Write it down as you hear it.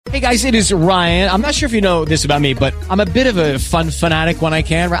Hey guys, it is Ryan. I'm not sure if you know this about me, but I'm a bit of a fun fanatic when I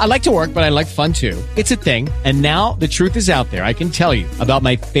can. I like to work, but I like fun too. It's a thing. And now the truth is out there. I can tell you about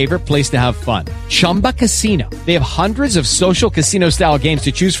my favorite place to have fun. Chumba Casino. They have hundreds of social casino style games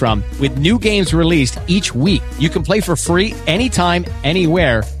to choose from with new games released each week. You can play for free anytime,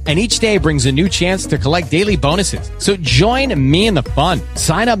 anywhere. And each day brings a new chance to collect daily bonuses. So join me in the fun.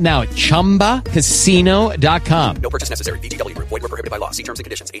 Sign up now at ChumbaCasino.com. No purchase necessary. VGW. Void where prohibited by law. See terms and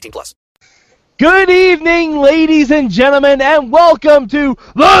conditions. 18+. Good evening, ladies and gentlemen, and welcome to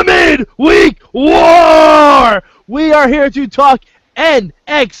the Midweek War! We are here to talk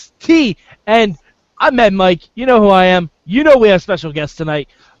NXT, and I'm Ed Mike. You know who I am. You know we have special guests tonight.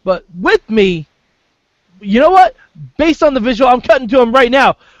 But with me, you know what? Based on the visual, I'm cutting to him right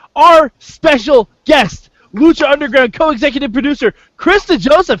now. Our special guest, Lucha Underground co-executive producer, Chris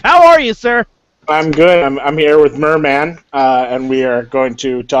Dejoseph. How are you, sir? I'm good. I'm here with Merman, and we are going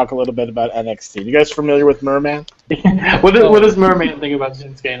to talk a little bit about NXT. You guys familiar with Merman? What does Merman think about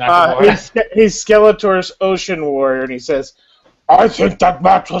Shinsuke Nakamura? He's Skeletor's Ocean Warrior, and he says, "I think that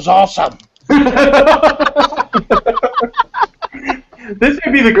match was awesome." That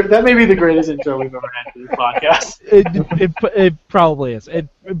may be the greatest intro we've ever had to this podcast. It probably is.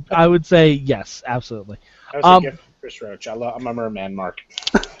 I would say yes, absolutely. That was a gift from Chris Roach. I'm a Merman, Mark.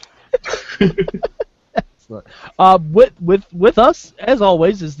 Excellent. With us, as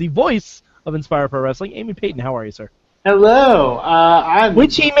always, is the voice of Inspire Pro Wrestling, Eamon Paton. How are you, sir? Hello.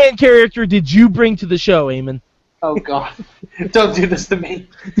 Which He-Man character did you bring to the show, Eamon? Oh, God. Don't do this to me.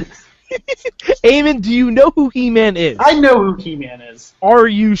 Eamon, do you know who He-Man is? I know who He-Man is. Are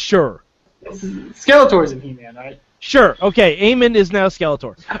you sure? Skeletor's in He-Man, right? Sure. Okay, Eamon is now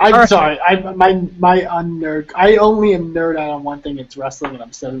Skeletor. I'm sorry. I only am nerd out on one thing. It's wrestling,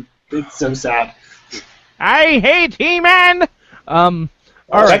 and it's so sad. I hate He-Man! All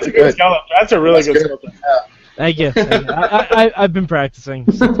right. That's a good Skeletor. That's a really good Skeletor. Thank you. I've been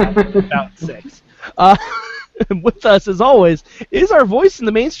practicing since I was about 6. With us, as always, is our voice in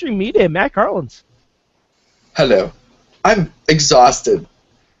the mainstream media, Matt Carlins. Hello. I'm exhausted.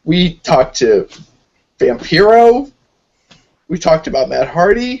 We talked to Vampiro, we talked about Matt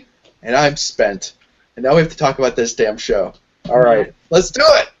Hardy, and I'm spent. And now we have to talk about this damn show. All right, let's do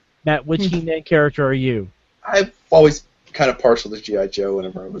it! Matt, which He-Man character are you? I've always kind of partial to G.I. Joe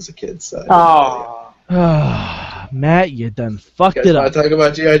whenever I was a kid. So Matt, you done fucked you guys it up. want to talk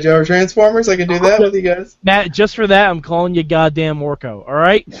about G.I. Joe or Transformers? I can do that with you guys. Matt, just for that, I'm calling you goddamn Orko,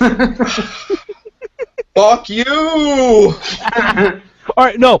 alright? Fuck you!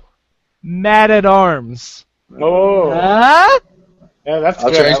 Alright, no. Matt at Arms. Oh. Huh? Yeah, that's I'll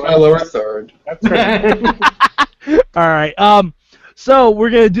good. change my lower third. That's great. Alright, so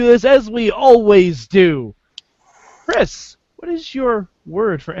we're going to do this as we always do. Chris, what is your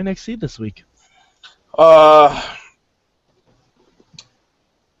word for NXT this week?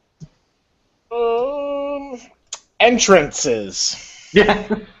 Entrances.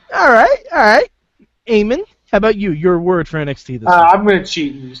 Yeah. Alright. Eamon, how about you? Your word for NXT this week? I'm going to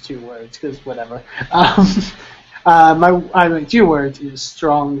cheat and use 2 words, because whatever. My 2 words is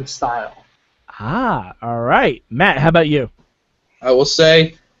strong style. Alright. Matt, how about you? I will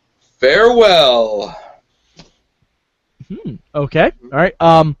say farewell. Okay. Alright.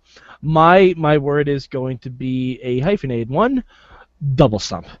 My word is going to be a hyphenated one. Double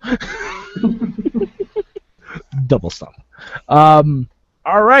stump. Double stump.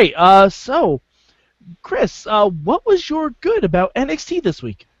 Alright, so, Chris, what was your good about NXT this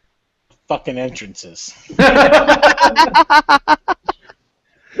week? Fucking entrances.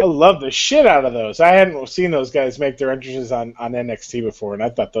 I love the shit out of those. I hadn't seen those guys make their entrances on NXT before, and I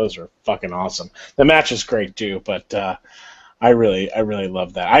thought those were fucking awesome. The match is great too, but I really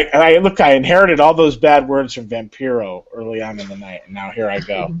love that. I inherited all those bad words from Vampiro early on in the night, and now here I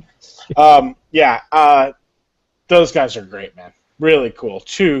go. Those guys are great, man. Really cool.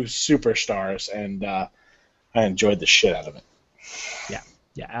 2 superstars, and I enjoyed the shit out of it.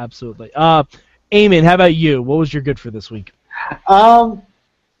 Yeah, absolutely. Eamon, how about you? What was your good for this week?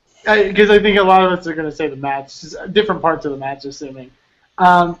 Because I think a lot of us are going to say the match, different parts of the match, assuming.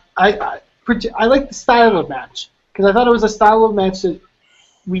 I like the style of match, because I thought it was a style of match that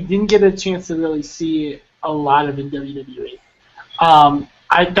we didn't get a chance to really see a lot of in WWE.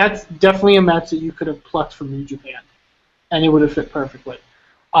 That's definitely a match that you could have plucked from New Japan, and it would have fit perfectly.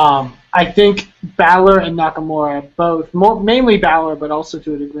 I think Balor and Nakamura both, mainly Balor, but also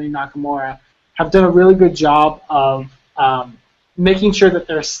to a degree Nakamura, have done a really good job of making sure that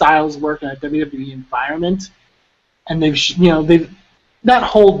their styles work in a WWE environment, and they've not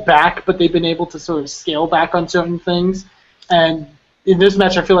hold back, but they've been able to sort of scale back on certain things, and in this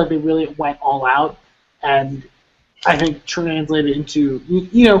match, I feel like they really went all out, and I think translated into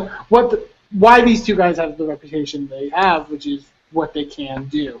why these two guys have the reputation they have, which is what they can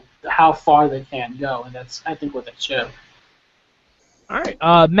do, how far they can go, and that's, I think, what they showed. All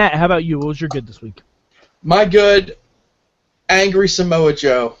right, Matt, how about you? What was your good this week? My good, angry Samoa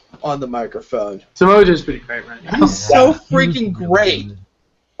Joe on the microphone. Samoa Joe's pretty great right now. He's so freaking great.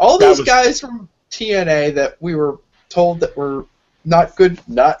 All these guys from TNA that we were told that were not good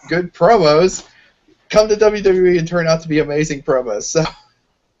promos come to WWE and turn out to be amazing promos. So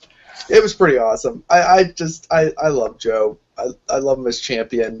it was pretty awesome. I love Joe. I love him as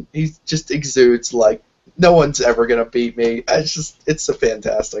champion. He just exudes like no one's ever gonna beat me. It's so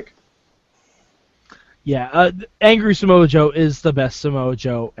fantastic. Yeah, Angry Samoa Joe is the best Samoa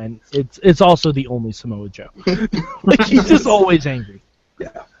Joe, and it's also the only Samoa Joe. Like, he's just always angry.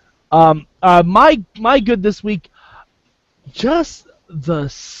 Yeah. My good this week, just the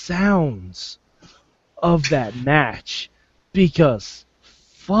sounds of that match, because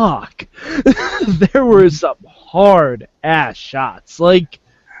fuck, there were some hard ass shots. Like,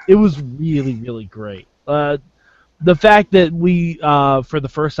 it was really, really great. The fact that we, for the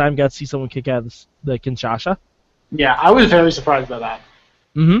first time, got to see someone kick out of the Kinshasa. Yeah, I was very surprised by that.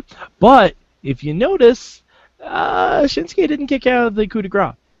 Mm-hmm. But if you notice, Shinsuke didn't kick out of the coup de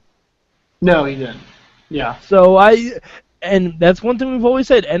grace. No, he didn't. Yeah. So and that's one thing we've always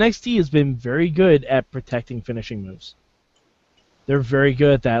said. NXT has been very good at protecting finishing moves. They're very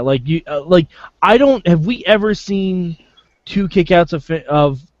good at that. Have we ever seen two kickouts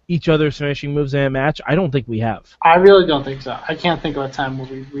of each other's finishing moves in a match? I don't think we have. I really don't think so. I can't think of a time where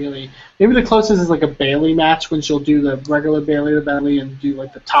we really... Maybe the closest is like a Bayley match when she'll do the regular Bayley to belly and do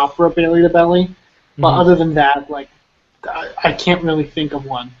like the top rope Bayley to belly. But other than that, like, I can't really think of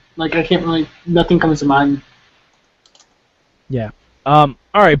one. Like, nothing comes to mind. Yeah. All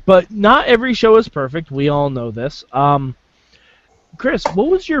right, but not every show is perfect. We all know this. Chris, what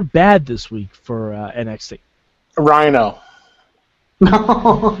was your bad this week for NXT? Rhino.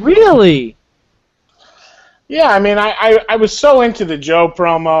 Really? Yeah, I mean, I was so into the Joe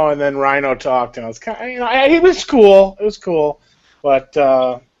promo, and then Rhino talked, and I was kind of, it was cool. It was cool, but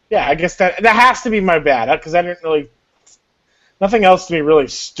yeah, I guess that has to be my bad because I didn't really, nothing else to me really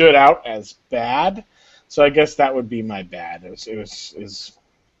stood out as bad, so I guess that would be my bad. It was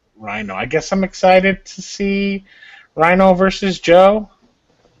Rhino. I guess I'm excited to see Rhino versus Joe.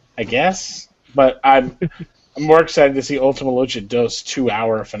 I guess, but I'm more excited to see Ultima Lucha 2's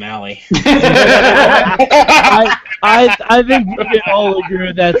 2-hour finale. I think we can all agree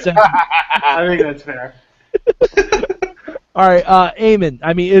with that sentiment. I think that's fair. All right, Eamon.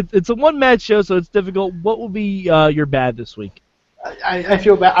 I mean, it's a one-match show, so it's difficult. What will be your bad this week? I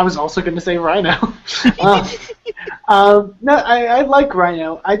feel bad. I was also going to say Rhino. No, I like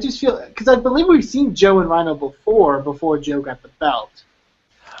Rhino. I just feel... Because I believe we've seen Joe and Rhino before Joe got the belt.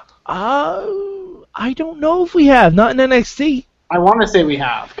 I don't know if we have. Not in NXT. I want to say we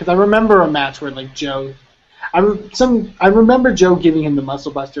have, because I remember a match where like Joe, I remember Joe giving him the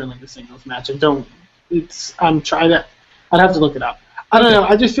Muscle Buster in like the singles match. I'd have to look it up. I don't know.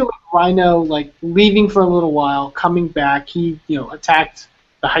 I just feel like Rhino like leaving for a little while, coming back. He attacked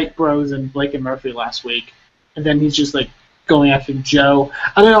the Hype Bros and Blake and Murphy last week, and then he's just like going after Joe.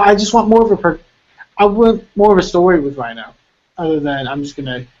 I don't know. I just want more of a story with Rhino, other than I'm just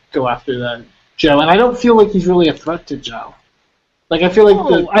gonna go after the Joe, and I don't feel like he's really a threat to Joe. Like, I feel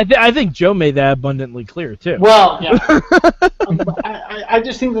like I think Joe made that abundantly clear too. Well, yeah. I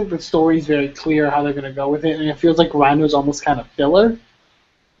just think that the story's very clear how they're going to go with it, and it feels like Rhino's almost kind of filler.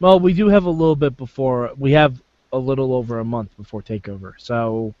 Well, we do have a little bit before. We have a little over a month before TakeOver,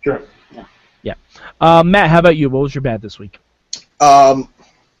 so... Sure, yeah. Matt, how about you? What was your bad this week? I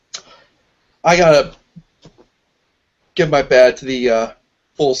gotta give my bad to the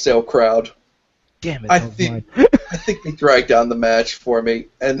Full Sail crowd. Damn it! I think they dragged down the match for me,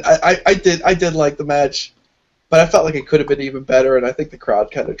 and I did like the match, but I felt like it could have been even better, and I think the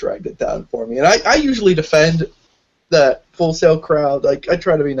crowd kind of dragged it down for me. And I usually defend that Full Sail crowd. Like, I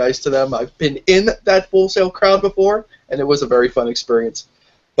try to be nice to them. I've been in that Full Sail crowd before, and it was a very fun experience.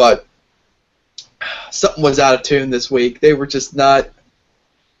 But something was out of tune this week. They were just not.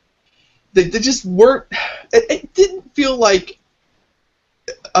 They just weren't. It didn't feel like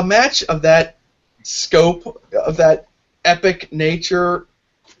a match of that scope, of that epic nature,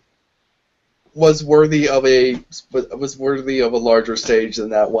 was worthy of a larger stage than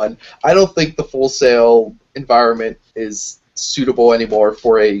that one. I don't think the Full Sail environment is suitable anymore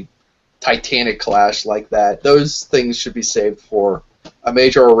for a Titanic clash like that. Those things should be saved for a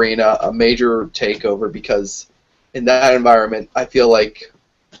major arena, a major takeover, because in that environment, I feel like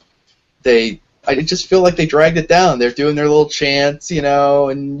I just feel like they dragged it down. They're doing their little chants,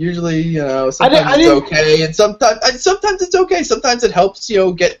 and usually, sometimes it's okay, and sometimes it's okay. Sometimes it helps,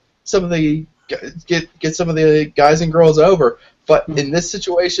 get some of the guys and girls over. But in this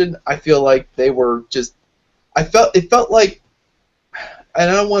situation, I feel like they were just. It felt like, and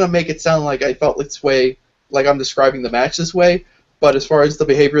I don't want to make it sound like I felt this way, like I'm describing the match this way. But as far as the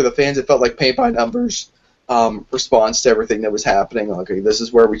behavior of the fans, it felt like paint by numbers. Response to everything that was happening. Okay, this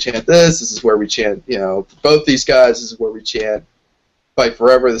is where we chant this. This is where we chant, both these guys. This is where we chant Fight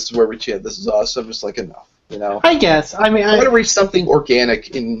Forever. This is where we chant This is awesome. Just like enough, I guess. I want to reach something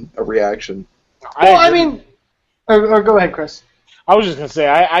organic in a reaction. Or go ahead, Chris. I was just going to say,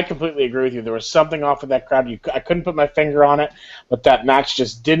 I completely agree with you. There was something off with that crowd. I couldn't put my finger on it, but that match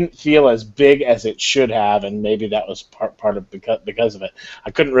just didn't feel as big as it should have, and maybe that was part of because of it.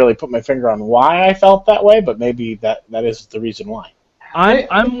 I couldn't really put my finger on why I felt that way, but maybe that is the reason why.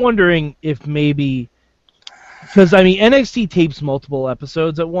 I'm wondering if maybe, because NXT tapes multiple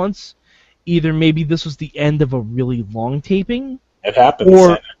episodes at once. Either maybe this was the end of a really long taping. It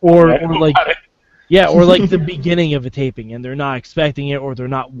happens. Or like. Yeah, or like the beginning of a taping, and they're not expecting it, or they're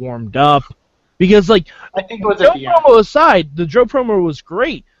not warmed up. Because, I think it was the Joe promo aside, the Joe promo was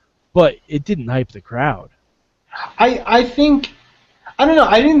great, but it didn't hype the crowd. I think, I don't know,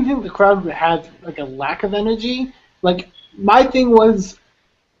 I didn't think the crowd had, a lack of energy. My thing was,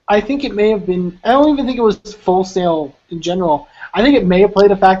 I think it may have been, I don't even think it was Full Sail in general. I think it may have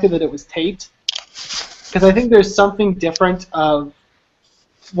played a factor that it was taped. Because I think there's something different of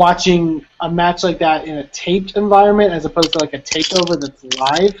watching a match like that in a taped environment as opposed to a takeover that's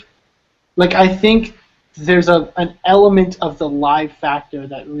live. I think there's an element of the live factor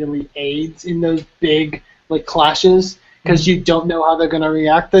that really aids in those big clashes because you don't know how they're going to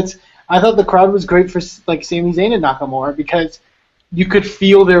react. I thought the crowd was great for Sami Zayn and Nakamura because you could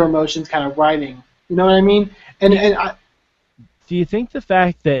feel their emotions kind of riding. You know what I mean? Do you think the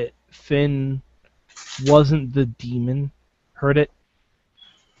fact that Finn wasn't the demon hurt it?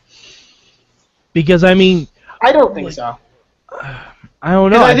 Because I don't think so. I don't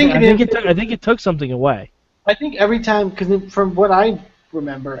know. I think it took something away. I think every time, because from what I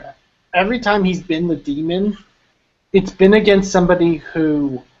remember, every time he's been the demon, it's been against somebody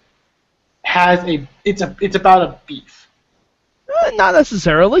who has it's about a beef. Not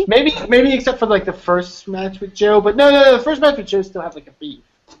necessarily. Maybe except for the first match with Joe, but no, the first match with Joe still had a beef.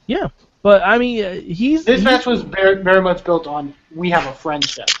 Yeah, but this match was very, very much built on we have a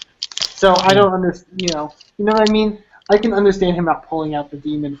friendship. So I don't understand, you know what I mean? I can understand him not pulling out the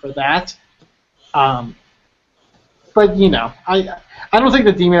demon for that. But, I don't think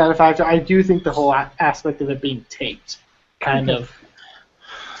the demon had a factor. I do think the whole aspect of it being taped kind of.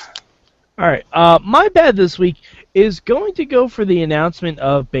 All right. My bad this week is going to go for the announcement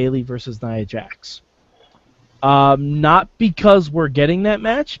of Bayley versus Nia Jax. Not because we're getting that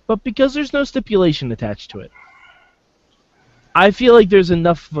match, but because there's no stipulation attached to it. I feel like there's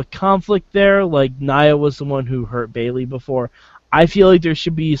enough of a conflict there, Nia was the one who hurt Bayley before. I feel like there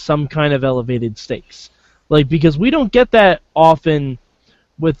should be some kind of elevated stakes. Because we don't get that often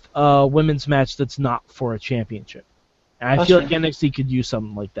with a women's match that's not for a championship. And I feel like NXT could use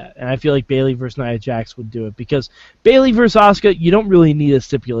something like that. And I feel like Bayley versus Nia Jax would do it. Because Bayley versus Asuka, you don't really need a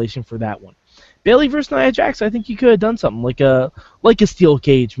stipulation for that one. Bayley versus Nia Jax, I think you could have done something like a steel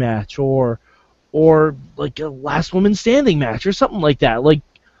cage match or a last woman standing match or something like that.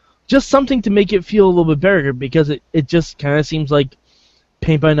 Just something to make it feel a little bit better because it just kind of seems like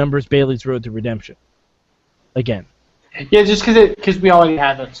paint by numbers Bayley's road to redemption. Again. Yeah, just because we already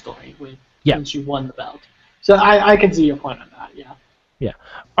had that story when she won the belt. So I can see your point on that, yeah. Yeah.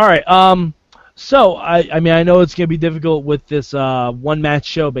 All right. So, I know it's going to be difficult with this one-match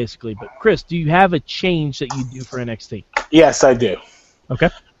show, basically, but Chris, do you have a change that you do for NXT? Yes, I do. Okay.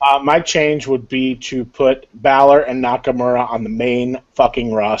 My change would be to put Balor and Nakamura on the main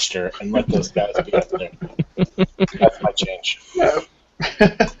fucking roster and let those guys be up there. That's my change.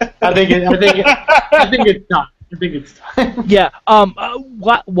 I think it's done. I think it's done. Yeah.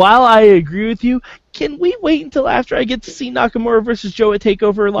 While I agree with you, can we wait until after I get to see Nakamura versus Joe at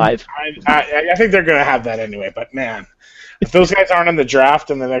TakeOver Live? I think they're going to have that anyway, but man, if those guys aren't in the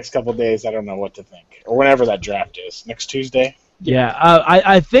draft in the next couple of days, I don't know what to think. Or whenever that draft is. Next Tuesday? Yeah,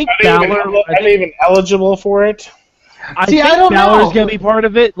 I think Balor... Are they even eligible for it? I think Balor's going to be part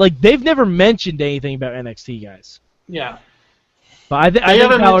of it. They've never mentioned anything about NXT, guys. Yeah. But I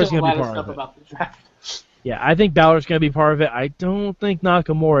think Balor's going to be part of it. About the draft. Yeah, I think Balor's going to be part of it. I don't think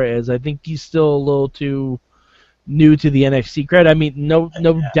Nakamura is. I think he's still a little too new to the NXT cred.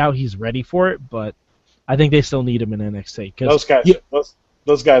 No doubt he's ready for it, but I think they still need him in NXT.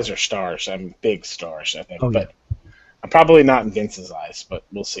 Those guys are stars. I'm big stars, I think. Oh, but I'm probably not in Vince's eyes, but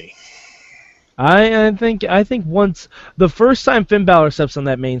we'll see. I think once the first time Finn Balor steps on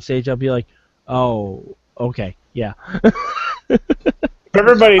that main stage, I'll be like, oh, okay, yeah. If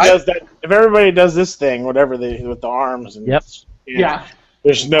everybody does that, if everybody does this thing, whatever with the arms, and Yeah.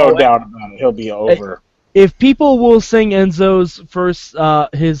 there's no doubt about it. He'll be over. If people will sing Enzo's first,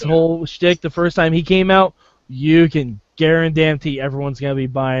 his whole shtick the first time he came out, you can guarantee everyone's gonna be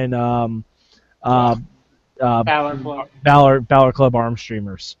buying Balor Club arm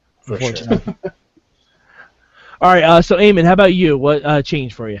streamers. For sure. All right, so Eamon, how about you? What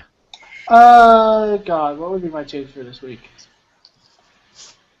changed for you? God, what would be my change for this week?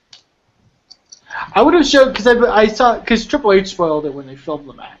 I would have showed because Triple H spoiled it when they filmed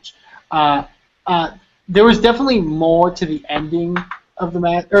the match. There was definitely more to the ending of the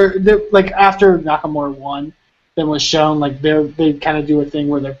match, or after Nakamura won, than was shown. Like they kind of do a thing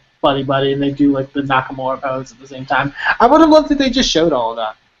where they're buddy, and they do like the Nakamura pose at the same time. I would have loved if they just showed all of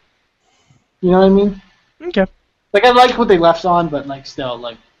that. You know what I mean? Okay. Like I like what they left on, but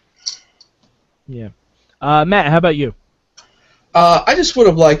still. Yeah. Matt, how about you? I just would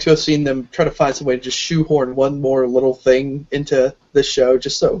have liked to have seen them try to find some way to just shoehorn one more little thing into the show,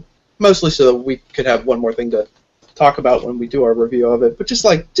 mostly so that we could have one more thing to talk about when we do our review of it. But just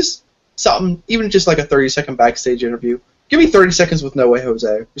something, even just like a 30-second backstage interview. Give me 30 seconds with No Way Jose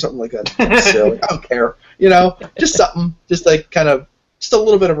or something like that. Silly. I don't care. Just something, just a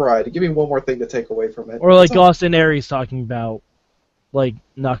little bit of variety. Give me one more thing to take away from it. Or like Austin Aries talking about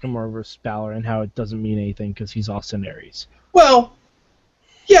Nakamura versus Balor and how it doesn't mean anything because he's Austin Aries. Well,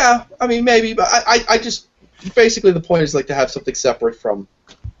 yeah, I mean maybe, but I just basically the point is to have something separate from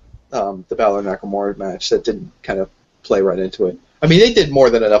the Balor Nakamura match that didn't kind of play right into it. I mean, they did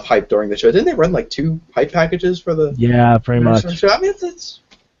more than enough hype during the show. Didn't they run 2 hype packages for the? Yeah, pretty much. Show? I mean,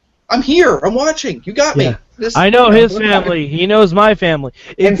 I'm here. I'm watching. You got me. I know his family. He knows my family.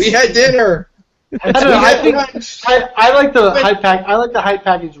 And we had dinner. I don't know. I like the hype pack. I like the hype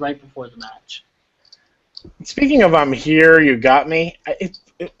package right before the match. Speaking of I'm here, you got me. Did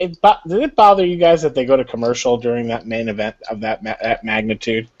it bother you guys that they go to commercial during that main event of that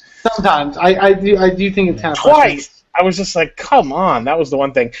magnitude? Sometimes I do think it's kind of twice. I was just like, come on, that was the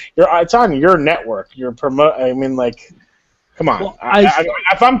one thing. It's on your network. You're I mean, come on. Well,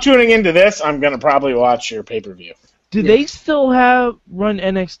 if I'm tuning into this, I'm gonna probably watch your pay-per-view. Do they still run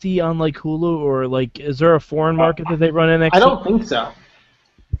NXT on Hulu, or is there a foreign market that they run NXT? I don't think so.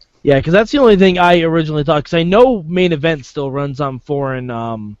 Yeah, because that's the only thing I originally thought. Because I know Main Event still runs on foreign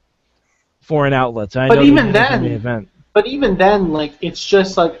outlets. But even then, it's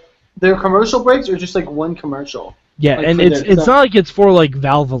just their commercial breaks are just one commercial. Yeah, and it's not like it's for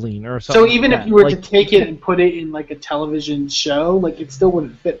Valvoline or something. So even if you were to take it and put it in a television show, it still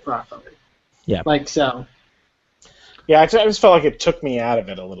wouldn't fit properly. Yeah. So. Yeah, I just felt like it took me out of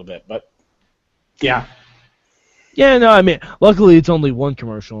it a little bit, but. Yeah. Yeah, no, I mean, luckily it's only one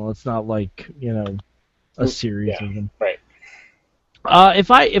commercial. It's not a series of them. Right.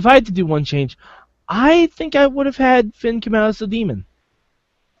 If I had to do one change, I think I would have had Finn come out as the Demon.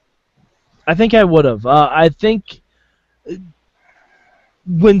 I think I would have. I think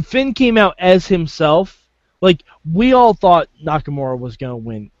when Finn came out as himself, we all thought Nakamura was going to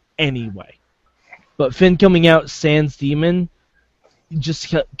win anyway. But Finn coming out sans Demon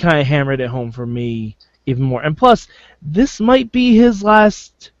just kind of hammered it home for me even more. And plus, this might be his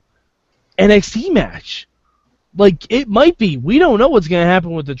last NXT match. It might be. We don't know what's going to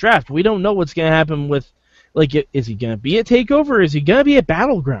happen with the draft. We don't know what's going to happen with, is he going to be at TakeOver? Is he going to be at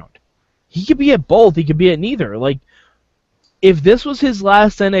Battleground? He could be at both. He could be at neither. If this was his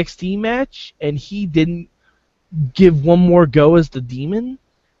last NXT match and he didn't give one more go as the Demon,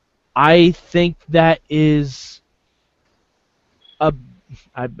 I think that is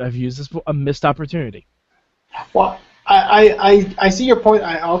I've used this a missed opportunity. Well, I see your point.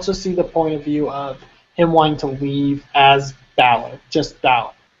 I also see the point of view of him wanting to leave as Balor, just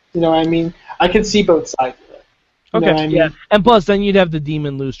Balor. You know what I mean? I can see both sides of it. You know what I mean? Yeah. And plus, then you'd have the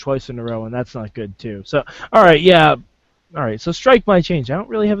Demon lose twice in a row, and that's not good too. So, all right, yeah. All right, so strike my change. I don't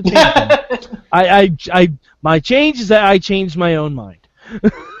really have a change. My change is that I changed my own mind.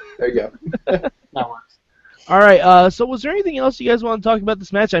 There you go. That works. All right, so was there anything else you guys want to talk about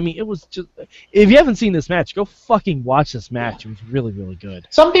this match? I mean, it was just... If you haven't seen this match, go fucking watch this match. It was really, really good.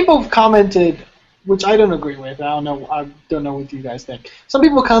 Some people have commented, which I don't agree with. I don't know what you guys think. Some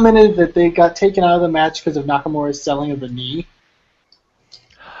people commented that they got taken out of the match because of Nakamura's selling of the knee.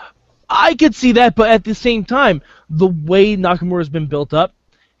 I could see that, but at the same time, the way Nakamura's been built up,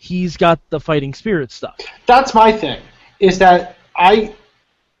 he's got the fighting spirit stuff. That's my thing, is that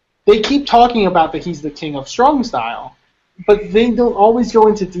they keep talking about that he's the king of strong style, but they don't always go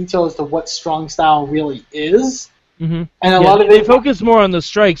into detail as to what strong style really is. Mm-hmm. And a lot of they focus more on the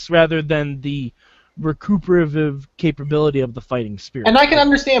strikes rather than the recuperative capability of the fighting spirit. And I can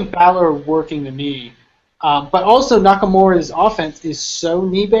understand Balor working the knee, but also Nakamura's offense is so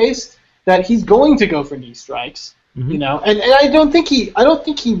knee-based that he's going to go for knee strikes. Mm-hmm. You know, and I don't think he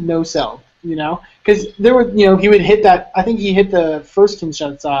no-selled, you know, because there were, you know, he would hit that. I think he hit the first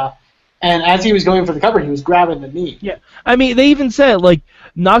Kinshasa, and as he was going for the cover, he was grabbing the knee. Yeah, I mean, they even said like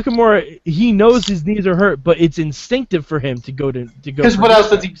Nakamura, he knows his knees are hurt, but it's instinctive for him to go. Because what else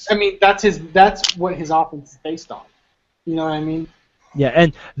does he? I mean, that's what his offense is based on. You know what I mean? Yeah,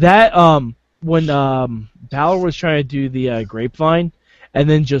 and that when Balor was trying to do the grapevine, and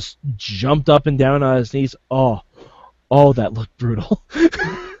then just jumped up and down on his knees. Oh, that looked brutal.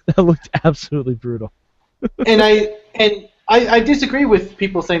 That looked absolutely brutal. And I disagree with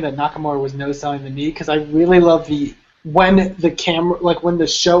people saying that Nakamura was no-selling the knee, because I really love when the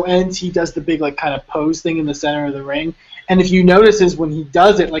show ends, he does the big like kind of pose thing in the center of the ring. And if you notice, is when he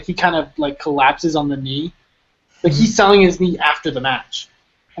does it, like he kind of like collapses on the knee, like he's selling his knee after the match.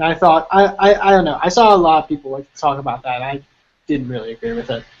 And I thought I don't know. I saw a lot of people like talk about that. I didn't really agree with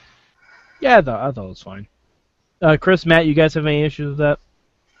it. Yeah, I thought it was fine. Chris, Matt, you guys have any issues with that?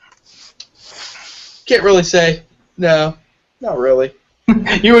 Can't really say. No, not really.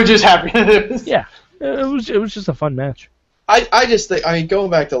 You were just happy. Yeah, it was just a fun match. I just think, I mean, going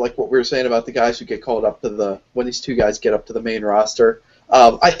back to like what we were saying about the guys who get called up to when these two guys get up to the main roster.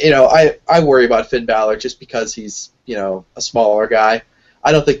 I worry about Finn Balor just because he's, you know, a smaller guy.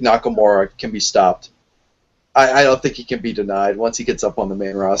 I don't think Nakamura can be stopped. I don't think he can be denied. Once he gets up on the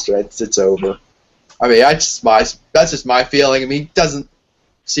main roster, it's over. I mean, that's just my feeling. I mean, he doesn't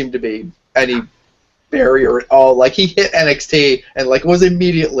seem to be any barrier at all. Like, he hit NXT and like was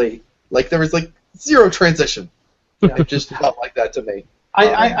immediately like there was like zero transition. It just felt like that to me.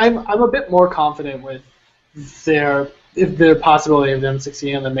 I'm a bit more confident with their possibility of them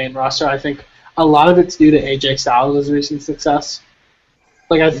succeeding on the main roster. I think a lot of it's due to AJ Styles' recent success.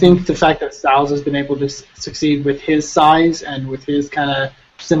 Like, I think the fact that Styles has been able to succeed with his size and with his kind of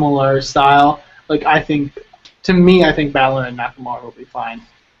similar style, like, I think Balor and Nakamura will be fine.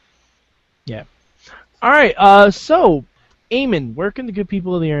 Yeah. All right, so, Eamon, where can the good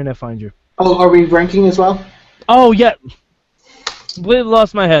people of the internet find you? Oh, are we ranking as well? Oh, yeah. Completely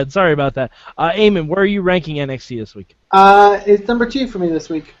lost my head. Sorry about that. Eamon, where are you ranking NXT this week? It's number 2 for me this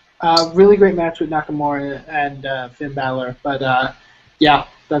week. Really great match with Nakamura and Finn Balor, but yeah,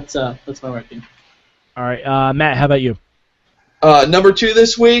 that's my ranking. All right, Matt, how about you? Number 2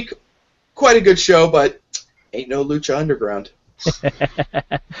 this week, quite a good show, but ain't no Lucha Underground.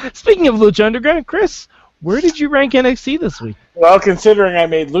 Speaking of Lucha Underground, Chris, where did you rank NXT this week? Well, considering I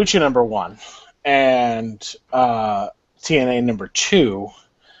made Lucha number 1 and TNA number 2,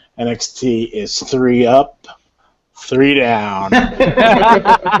 NXT is 3 up, 3 down.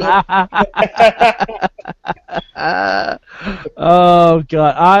 Oh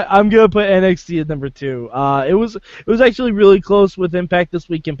God, I'm gonna put NXT at number 2. It was actually really close with Impact this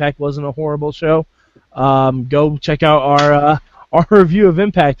week. Impact wasn't a horrible show. Go check out our review of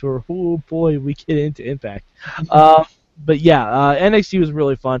Impact, where oh boy we get into Impact. But yeah, NXT was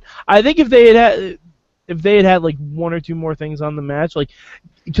really fun. I think if they had had like 1 or 2 more things on the match, like,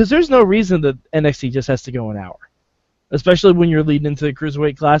 because there's no reason that NXT just has to go an hour, especially when you're leading into the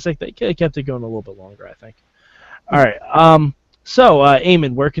Cruiserweight Classic. They kept it going a little bit longer, I think. All right. So,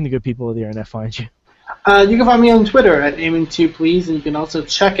 Eamon, where can the good people of the internet find you? You can find me on Twitter at Eamon2Please, and you can also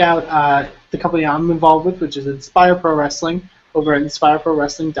check out the company I'm involved with, which is Inspire Pro Wrestling, over at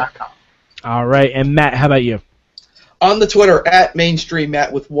InspireProWrestling.com. All right. And Matt, how about you? On the Twitter, at Mainstream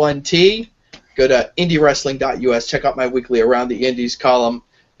Matt with 1T. Go to IndieWrestling.us. Check out my weekly Around the Indies column,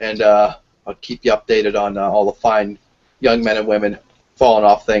 and I'll keep you updated on all the fine young men and women falling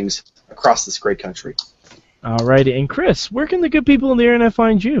off things across this great country. All righty. And Chris, where can the good people on the internet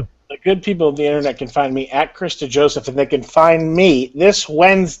find you? The good people of the internet can find me at Chris Dejoseph, and they can find me this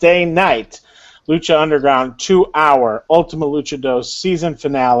Wednesday night, Lucha Underground 2-hour Ultima Luchadors season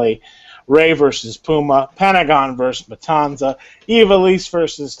finale. Rey versus Puma, Pentagon versus Matanza, Ivelisse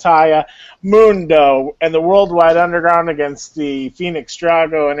versus Taya, Mundo, and the Worldwide Underground against the Phoenix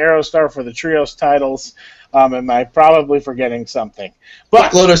Drago and Aerostar for the Trios titles. Am I probably forgetting something?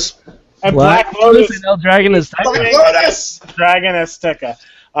 Black Lotus. And Black Lotus. And El Dragon is Black Lotus! Dragon Azteca.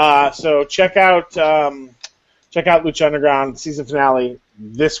 So check out Lucha Underground season finale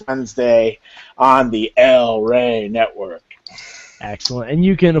this Wednesday on the El Rey Network. Excellent. And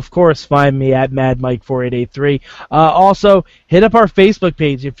you can, of course, find me at MadMike4883. Also, hit up our Facebook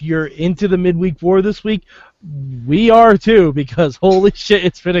page. If you're into the Midweek War this week, we are too, because holy shit,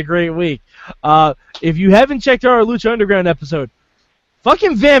 it's been a great week. If you haven't checked out our Lucha Underground episode,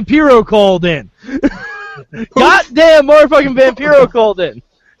 fucking Vampiro called in. Goddamn motherfucking Vampiro called in.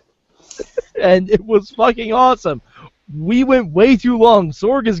 And it was fucking awesome. We went way too long.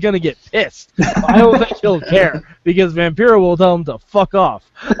 Sorg is going to get pissed. I don't think he'll care, because Vampiro will tell him to fuck off.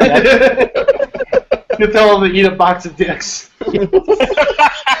 You tell him to eat a box of dicks.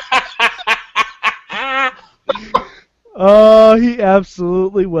 Oh, he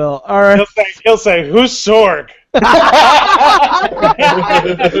absolutely will. All right. He'll say, who's Sorg?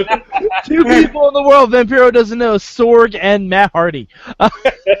 2 people in the world Vampiro doesn't know, Sorg and Matt Hardy.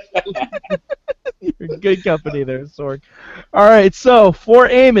 You're in good company there, Sorg. All right, so for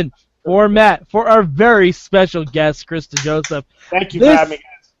Eamon, for Matt, for our very special guest, Chris Dejoseph. Thank you for having me,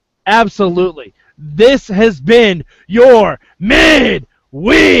 guys. Absolutely. This has been your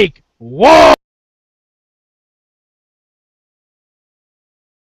Midweek War.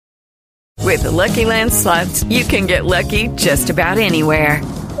 With the Lucky Land Slots, you can get lucky just about anywhere.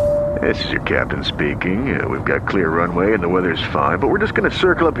 This is your captain speaking. We've got clear runway and the weather's fine, but we're just going to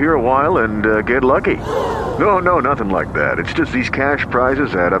circle up here a while and get lucky. No, nothing like that. It's just these cash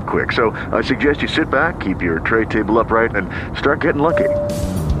prizes add up quick. So I suggest you sit back, keep your tray table upright, and start getting lucky.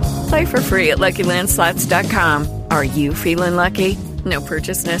 Play for free at LuckyLandSlots.com. Are you feeling lucky? No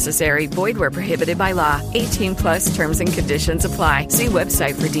purchase necessary. Void where prohibited by law. 18+ terms and conditions apply. See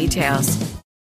website for details.